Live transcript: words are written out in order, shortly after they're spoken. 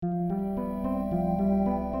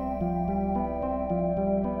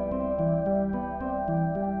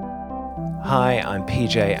Hi, I'm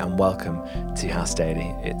PJ and welcome to House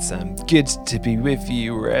Daily. It's good to be with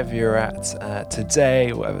you wherever you're at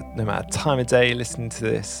today, whatever, no matter time of day you're listening to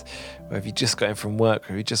this, whether you just got in from work,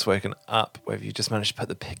 whether you've just woken up, whether you just managed to put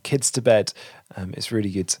the kids to bed. It's really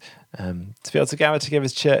good to be able to gather together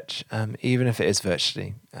as church, even if it is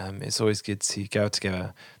virtually. It's always good to gather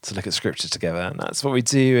together to look at scripture together, and that's what we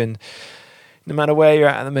do. And no matter where you're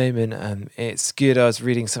at the moment, it's good. I was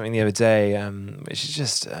reading something the other day, which is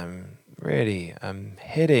just really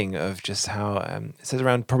hitting of just how it says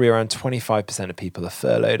probably around 25% of people are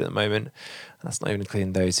furloughed at the moment. And that's not even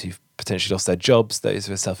including those who've potentially lost their jobs, those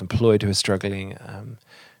who are self-employed, who are struggling.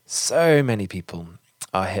 So many people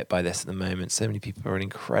are hit by this at the moment. So many people are in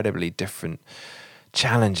incredibly different,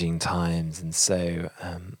 challenging times. And so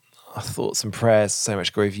our thoughts and prayers so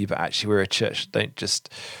much go with you, but actually we're a church that don't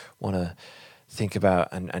just want to think about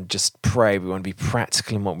and just pray. We want to be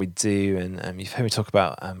practical in what we do. And you've heard me talk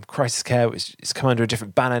about crisis care, which is come under a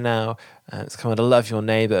different banner now. It's come under Love Your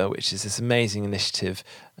Neighbour, which is this amazing initiative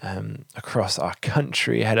across our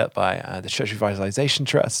country, headed up by the Church Revitalisation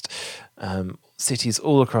Trust. Cities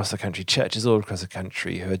all across the country, churches all across the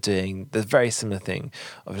country who are doing the very similar thing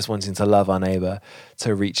of just wanting to love our neighbour,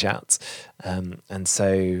 to reach out. And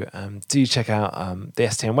so do check out the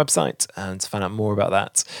STM website to find out more about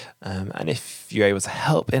that. And if you're able to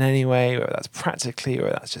help in any way, whether that's practically or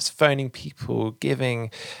that's just phoning people, giving,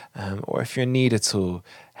 or if you're in need at all,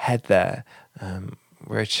 head there.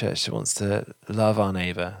 We're a church that wants to love our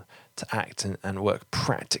neighbour, to act and work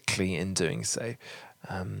practically in doing so.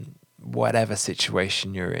 Whatever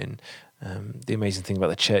situation you're in, the amazing thing about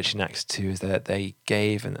the church in Acts 2 is that they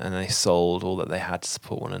gave and they sold all that they had to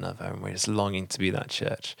support one another, and we're just longing to be that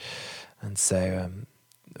church. And so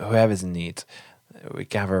whoever's in need, we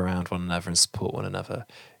gather around one another and support one another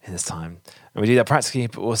in this time. And we do that practically,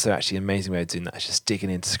 but also actually an amazing way of doing that is just digging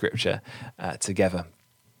into scripture together.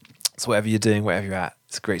 So whatever you're doing, wherever you're at,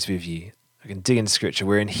 it's great to be with you. We can dig into scripture.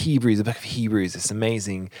 We're in Hebrews, the book of Hebrews, this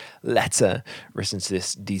amazing letter written to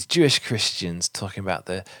these Jewish Christians talking about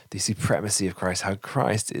the supremacy of Christ, how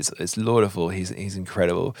Christ is laudable, he's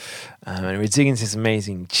incredible. And we're digging into this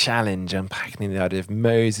amazing challenge, unpacking the idea of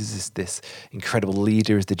Moses as this incredible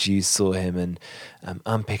leader as the Jews saw him, and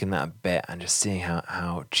unpicking that a bit and just seeing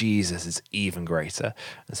how Jesus is even greater.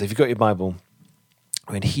 And so if you've got your Bible,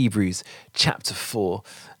 we're in Hebrews chapter 4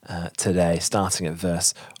 today, starting at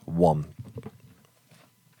verse 1.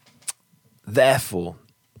 Therefore,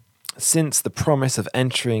 since the promise of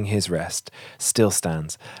entering his rest still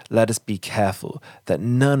stands, let us be careful that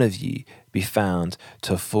none of you be found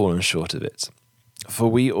to have fallen short of it. For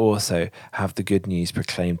we also have the good news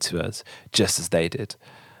proclaimed to us, just as they did.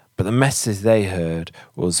 But the message they heard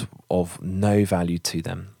was of no value to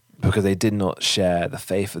them, because they did not share the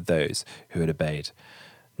faith of those who had obeyed.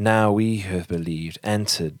 Now we who have believed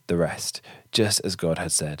entered the rest, just as God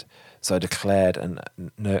had said. So I declared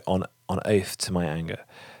on oath to my anger,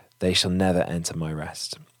 they shall never enter my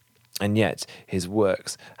rest. And yet his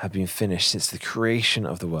works have been finished since the creation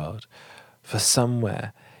of the world. For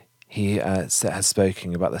somewhere he has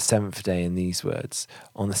spoken about the seventh day in these words,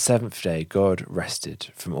 on the seventh day God rested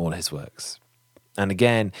from all his works. And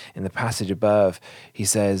again, in the passage above, he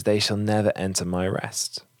says, they shall never enter my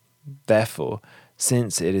rest. Therefore,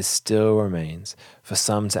 since it still remains for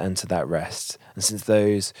some to enter that rest, and since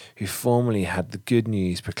those who formerly had the good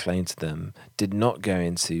news proclaimed to them did not go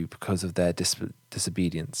into because of their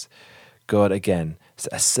disobedience, God again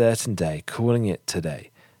set a certain day, calling it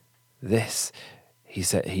today. This, he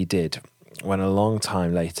said, he did when a long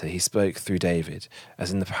time later he spoke through David,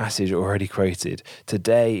 as in the passage already quoted,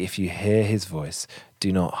 today if you hear his voice,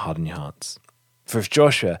 do not harden your hearts. For if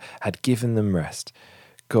Joshua had given them rest,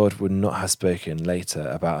 God would not have spoken later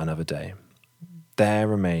about another day. There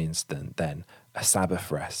remains then a Sabbath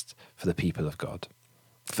rest for the people of God.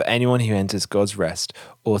 For anyone who enters God's rest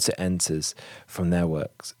ought to enter from their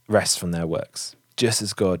works, just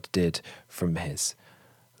as God did from his.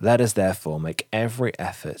 Let us therefore make every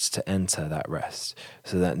effort to enter that rest,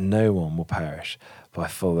 so that no one will perish by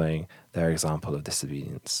following their example of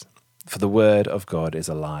disobedience. For the word of God is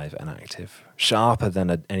alive and active, sharper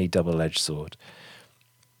than any double-edged sword.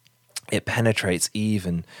 It penetrates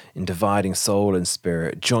even in dividing soul and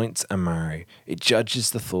spirit, joints and marrow. It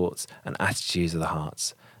judges the thoughts and attitudes of the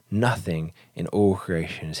hearts. Nothing in all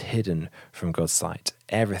creation is hidden from God's sight.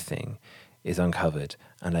 Everything is uncovered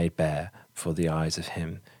and laid bare before the eyes of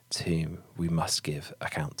him to whom we must give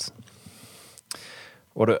account.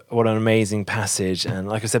 What an amazing passage. And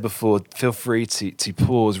like I said before, feel free to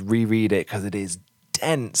pause, reread it, because it is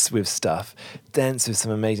dense with stuff, dense with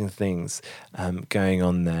some amazing things going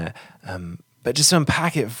on there. But just to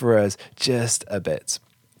unpack it for us just a bit.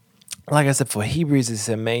 Like I said before, Hebrews is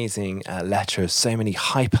this amazing letter of so many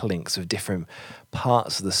hyperlinks with different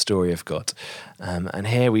parts of the story of God. And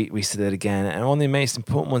here we see that again. And one of the most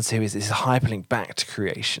important ones here is this hyperlink back to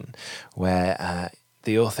creation, where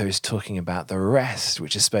the author is talking about the rest,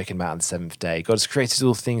 which is spoken about on the seventh day. God has created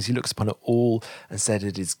all things. He looks upon it all and said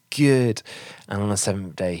it is good. And on the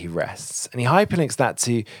seventh day, he rests. And he hyperlinks that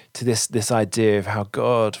to this idea of how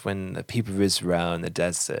God, when the people of Israel in the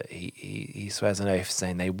desert, he swears an oath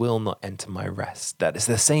saying they will not enter my rest. That is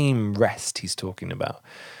the same rest he's talking about.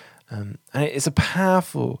 And it's a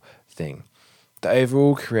powerful thing that over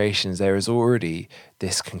all creations, there is already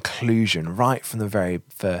this conclusion right from the very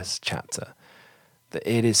first chapter, that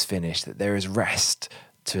it is finished, that there is rest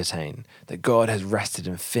to attain, that God has rested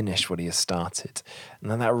and finished what he has started. And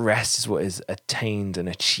then that rest is what is attained and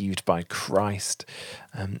achieved by Christ.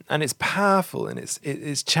 And it's powerful and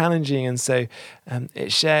it's challenging. And so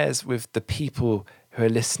it shares with the people who are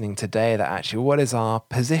listening today that actually, what is our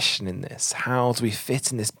position in this? How do we fit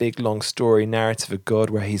in this big, long story narrative of God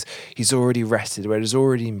where he's already rested, where it has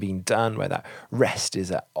already been done, where that rest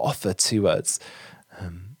is an offer to us?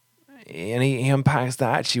 And he unpacks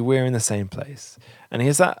that actually we're in the same place. And he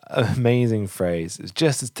has that amazing phrase, it's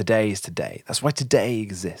just as today is today. That's why today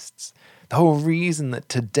exists. The whole reason that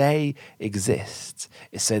today exists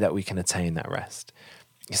is so that we can attain that rest.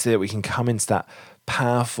 It's so that we can come into that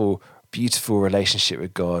powerful, beautiful relationship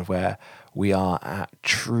with God where we are at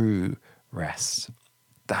true rest.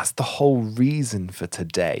 That's the whole reason for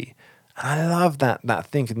today. And I love that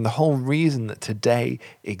thinking. The whole reason that today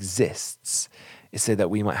exists is so that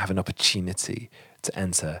we might have an opportunity to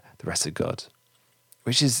enter the rest of God,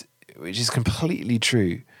 which is completely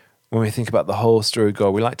true. When we think about the whole story of God,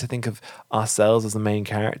 we like to think of ourselves as the main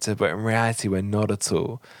character, but in reality, we're not at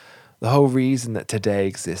all. The whole reason that today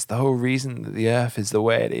exists, the whole reason that the earth is the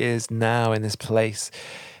way it is now in this place,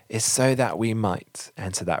 is so that we might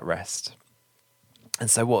enter that rest.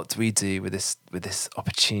 And so what do we do with this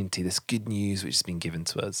opportunity, this good news which has been given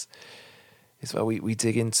to us? Is where we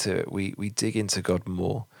dig into it. We dig into God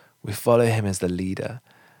more. We follow him as the leader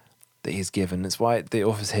that he's given. It's why the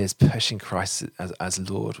author here is pushing Christ as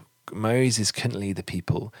Lord. Moses couldn't lead the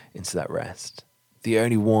people into that rest. The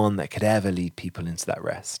only one that could ever lead people into that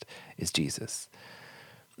rest is Jesus.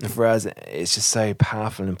 And for us, it's just so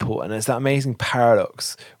powerful and important. And it's that amazing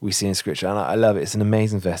paradox we see in Scripture. And I love it. It's an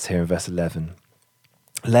amazing verse here in verse 11.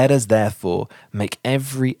 Let us therefore make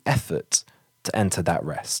every effort to enter that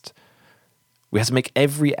rest. We have to make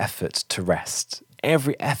every effort to rest,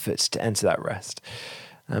 every effort to enter that rest.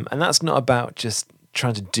 And that's not about just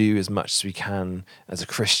trying to do as much as we can as a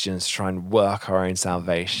Christian to try and work our own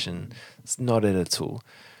salvation. It's not it at all.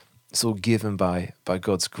 It's all given by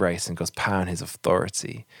God's grace and God's power and his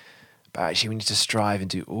authority. But actually we need to strive and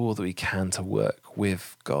do all that we can to work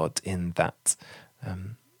with God in that.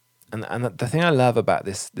 And the thing I love about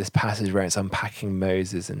this passage where it's unpacking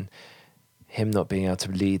Moses and him not being able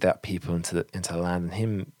to lead that people into the land, and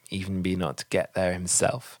him even being not to get there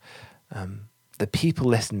himself. The people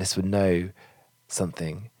listening to this would know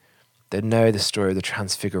something. They'd know the story of the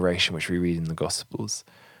transfiguration, which we read in the Gospels,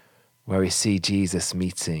 where we see Jesus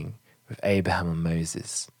meeting with Abraham and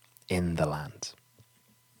Moses in the land.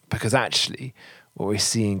 Because actually, what we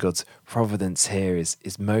see in God's providence here is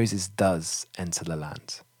Moses does enter the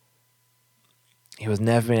land. He was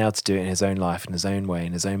never been able to do it in his own life, in his own way,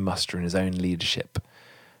 in his own muster, in his own leadership.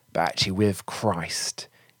 But actually with Christ,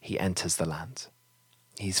 he enters the land.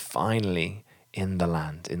 He's finally in the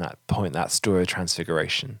land, in that point, that story of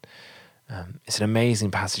transfiguration. It's an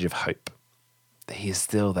amazing passage of hope that he is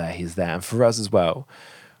still there, he's there. And for us as well,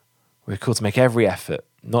 we're called to make every effort,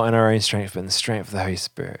 not in our own strength, but in the strength of the Holy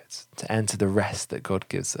Spirit, to enter the rest that God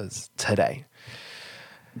gives us today.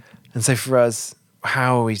 And so for us,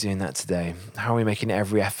 how are we doing that today? How are we making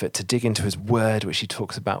every effort to dig into his word, which he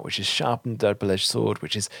talks about, which is sharpened double-edged sword,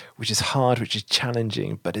 which is hard, which is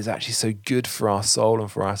challenging, but is actually so good for our soul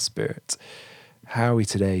and for our spirit? How are we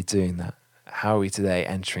today doing that? How are we today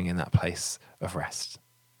entering in that place of rest?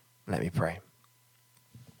 Let me pray.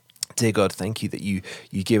 Dear God, thank you that you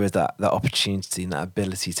give us that opportunity and that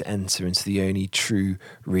ability to enter into the only true,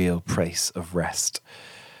 real place of rest.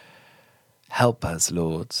 Help us,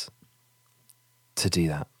 Lord, to do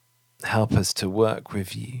that. Help us to work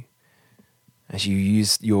with you as you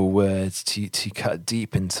use your words to cut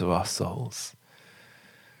deep into our souls,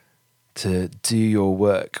 to do your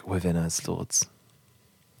work within us, Lord.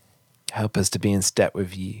 Help us to be in step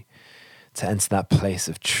with you, to enter that place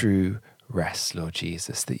of true rest, Lord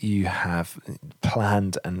Jesus, that you have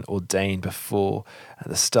planned and ordained before at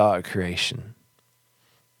the start of creation.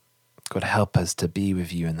 God, help us to be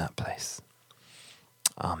with you in that place.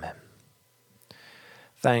 Amen.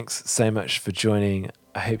 Thanks so much for joining.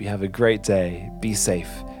 I hope you have a great day. Be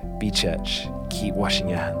safe, be church, keep washing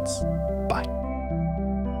your hands. Bye.